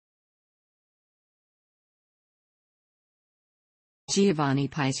Giovanni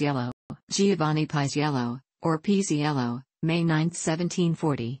Paisiello, Giovanni Paisiello, or Paesiello, May 9,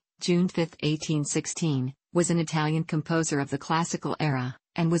 1740, June 5, 1816, was an Italian composer of the classical era,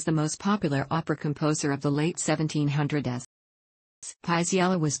 and was the most popular opera composer of the late 1700s.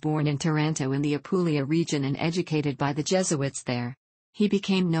 Paesiello was born in Taranto in the Apulia region and educated by the Jesuits there. He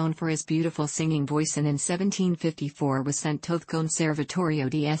became known for his beautiful singing voice and in 1754 was sent to the Conservatorio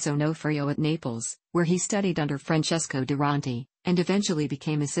di S Onofrio at Naples, where he studied under Francesco Durante, and eventually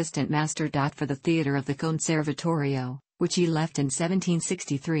became assistant master for the theatre of the Conservatorio, which he left in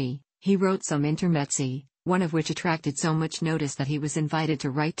 1763. He wrote some intermezzi, one of which attracted so much notice that he was invited to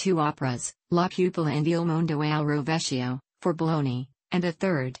write 2 operas, La Pupilla and Il Mondo al Rovescio, for Bologna, and a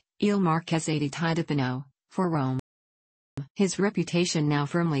third, Il Marchese di Tidipano, for Rome. His reputation now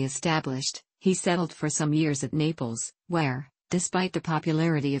firmly established, he settled for some years at Naples, where, despite the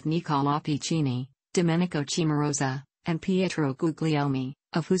popularity of Niccolò Piccini, Domenico Cimarosa, and Pietro Guglielmi,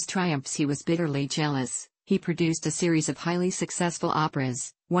 of whose triumphs he was bitterly jealous, he produced a series of highly successful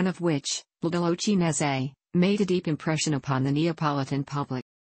operas, one of which, Il Cinese, made a deep impression upon the Neapolitan public.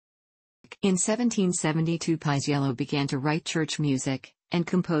 In 1772 Paisiello began to write church music, and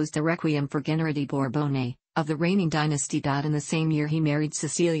composed a requiem for Gennaro di Borbone, of the reigning dynasty. In the same year he married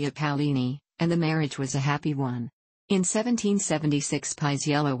Cecilia Paolini, and the marriage was a happy one. In 1776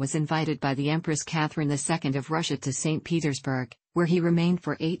 Paisiello was invited by the Empress Catherine II of Russia to St. Petersburg, where he remained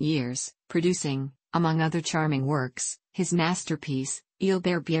for 8 years, producing, among other charming works, his masterpiece, Il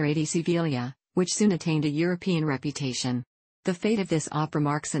Barbiere di Siviglia, which soon attained a European reputation. The fate of this opera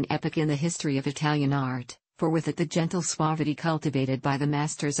marks an epoch in the history of Italian art, for with it the gentle suavity cultivated by the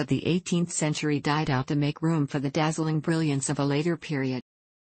masters of the 18th century died out to make room for the dazzling brilliance of a later period.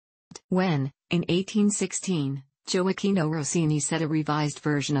 When, in 1816, Gioacchino Rossini set a revised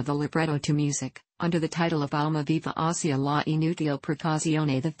version of the libretto to music, under the title of Alma Viva Ossia la inutile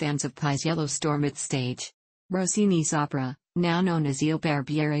precauzione, the fans of Paesiello stormed its stage. Rossini's opera, now known as Il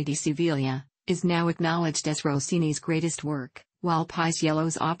Barbiere di Siviglia, is now acknowledged as Rossini's greatest work, while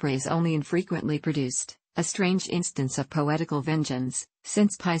Paesiello's opera is only infrequently produced, a strange instance of poetical vengeance,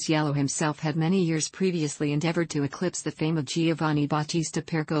 since Paesiello himself had many years previously endeavored to eclipse the fame of Giovanni Battista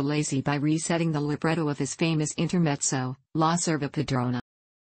Pergolesi by resetting the libretto of his famous intermezzo, La Serva Padrona.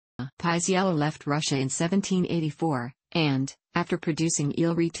 Paesiello left Russia in 1784, and, after producing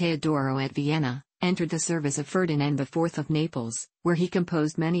Il Re Teodoro at Vienna, entered the service of Ferdinand IV of Naples, where he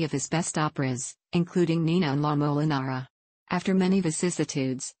composed many of his best operas, including Nina and La Molinara. After many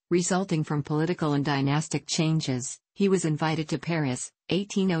vicissitudes, resulting from political and dynastic changes, he was invited to Paris,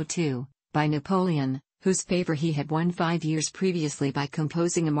 1802, by Napoleon, whose favor he had won 5 years previously by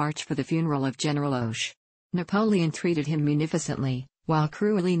composing a march for the funeral of General Hoche. Napoleon treated him munificently, while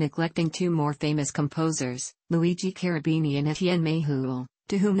cruelly neglecting 2 more famous composers, Luigi Cherubini and Etienne Méhul,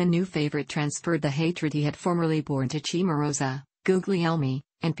 to whom the new favorite transferred the hatred he had formerly borne to Cimarosa, Guglielmi,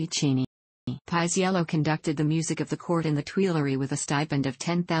 and Piccini. Paesiello conducted the music of the court in the Tuileries with a stipend of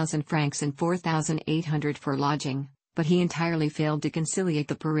 10,000 francs and 4,800 for lodging, but he entirely failed to conciliate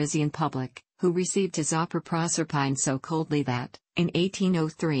the Parisian public, who received his opera Proserpine so coldly that, in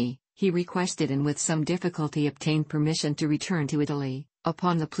 1803, he requested and with some difficulty obtained permission to return to Italy,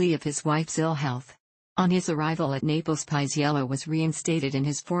 upon the plea of his wife's ill health. On his arrival at Naples, Paesiello was reinstated in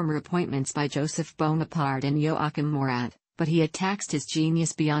his former appointments by Joseph Bonaparte and Joachim Murat, but he had taxed his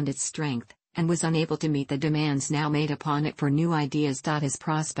genius beyond its strength, and was unable to meet the demands now made upon it for new ideas. His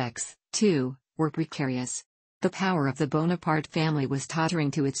prospects, too, were precarious. The power of the Bonaparte family was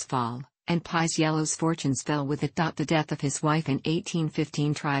tottering to its fall, and Paesiello's fortunes fell with it. The death of his wife in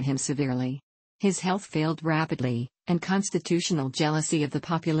 1815 tried him severely. His health failed rapidly, and constitutional jealousy of the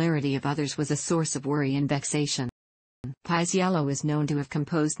popularity of others was a source of worry and vexation. Paesiello is known to have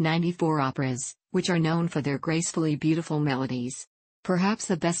composed 94 operas, which are known for their gracefully beautiful melodies. Perhaps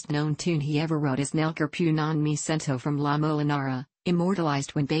the best-known tune he ever wrote is Nel cor più non mi sento from La Molinara,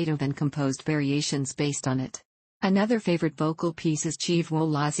 immortalized when Beethoven composed variations based on it. Another favorite vocal piece is Ci vuol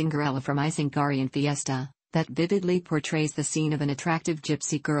la zingarella from I Zingarian Fiesta, that vividly portrays the scene of an attractive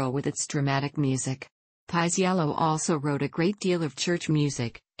gypsy girl with its dramatic music. Paesiello also wrote a great deal of church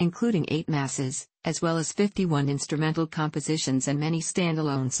music, including 8 masses, as well as 51 instrumental compositions and many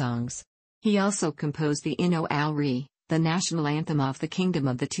standalone songs. He also composed the Inno al Re, the national anthem of the Kingdom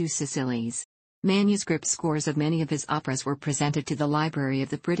of the Two Sicilies. Manuscript scores of many of his operas were presented to the Library of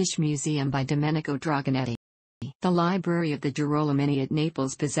the British Museum by Domenico Dragonetti. The Library of the Girolomini at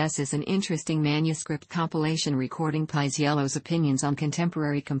Naples possesses an interesting manuscript compilation recording Paesiello's opinions on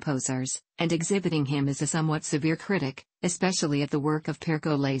contemporary composers, and exhibiting him as a somewhat severe critic, especially of the work of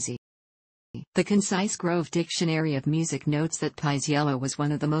Pergolesi. The Concise Grove Dictionary of Music notes that Paisiello was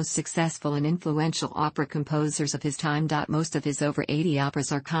one of the most successful and influential opera composers of his time. Most of his over 80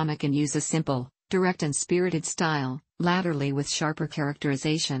 operas are comic and use a simple, direct and spirited style, latterly with sharper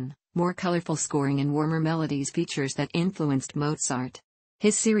characterization, more colorful scoring and warmer melodies, features that influenced Mozart.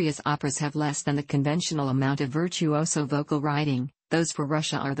 His serious operas have less than the conventional amount of virtuoso vocal writing. Those for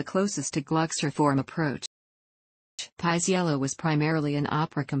Russia are the closest to Gluck's reform approach. Paisiello was primarily an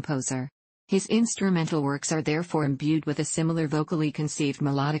opera composer. His instrumental works are therefore imbued with a similar vocally conceived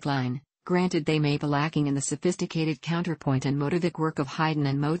melodic line, granted they may be lacking in the sophisticated counterpoint and motivic work of Haydn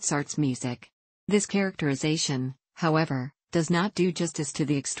and Mozart's music. This characterization, however, does not do justice to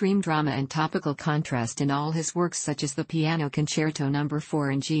the extreme drama and topical contrast in all his works, such as the Piano Concerto No.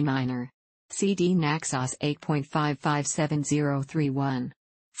 4 in G minor. CD Naxos 8.557031.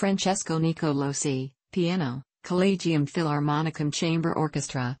 Francesco Nicolosi, piano, Collegium Philharmonicum Chamber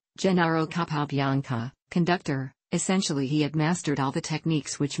Orchestra, Gennaro Capobianca, conductor. Essentially, he had mastered all the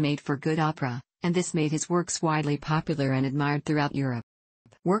techniques which made for good opera, and this made his works widely popular and admired throughout Europe.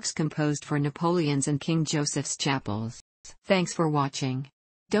 Works composed for Napoleon's and King Joseph's chapels. Thanks for watching.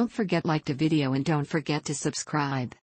 Don't forget like the video and don't forget to subscribe.